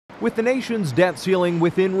With the nation's debt ceiling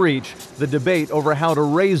within reach, the debate over how to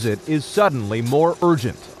raise it is suddenly more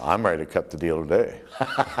urgent. I'm ready to cut the deal today.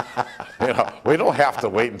 We don't have to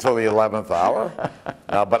wait until the 11th hour.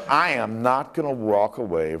 But I am not going to walk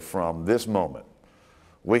away from this moment.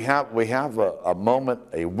 We have a moment,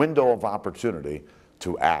 a window of opportunity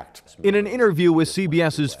to act. In an interview with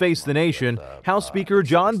CBS's Face the Nation, House Speaker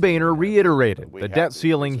John Boehner reiterated the debt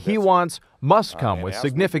ceiling he wants must come with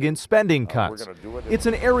significant spending cuts. It's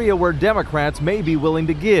an area where Democrats may be willing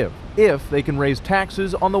to give if they can raise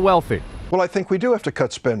taxes on the wealthy. Well, I think we do have to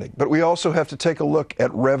cut spending, but we also have to take a look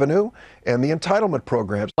at revenue and the entitlement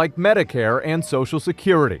programs like Medicare and Social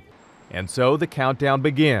Security. And so the countdown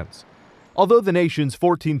begins. Although the nation's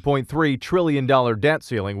 $14.3 trillion debt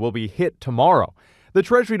ceiling will be hit tomorrow, the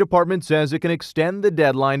Treasury Department says it can extend the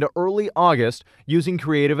deadline to early August using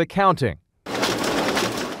creative accounting.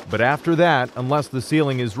 But after that, unless the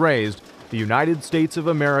ceiling is raised, the United States of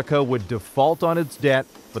America would default on its debt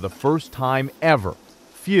for the first time ever.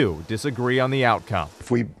 Few disagree on the outcome. If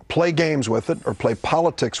we play games with it or play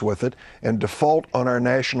politics with it and default on our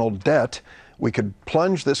national debt, we could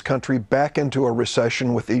plunge this country back into a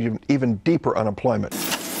recession with even deeper unemployment.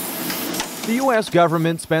 The U.S.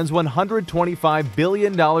 government spends $125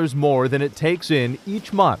 billion more than it takes in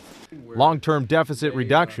each month. Long-term deficit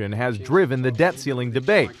reduction has driven the debt ceiling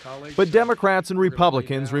debate, but Democrats and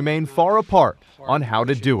Republicans remain far apart on how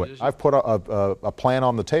to do it. I've put a plan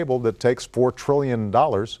on the table that takes $4 trillion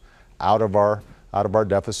out of our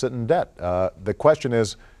deficit and debt. The question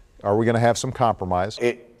is, are we going to have some compromise?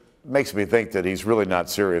 It makes me think that he's really not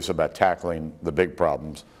serious about tackling the big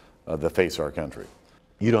problems that face our country.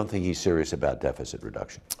 You don't think he's serious about deficit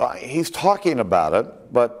reduction? He's talking about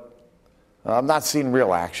it, but I'm not seeing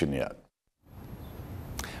real action yet.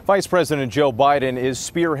 Vice President Joe Biden is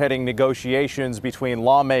spearheading negotiations between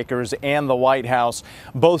lawmakers and the White House.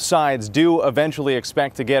 Both sides do eventually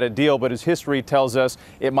expect to get a deal, but as history tells us,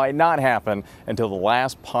 it might not happen until the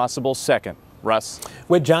last possible second. Russ?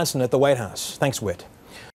 Whit Johnson at the White House. Thanks, Whit.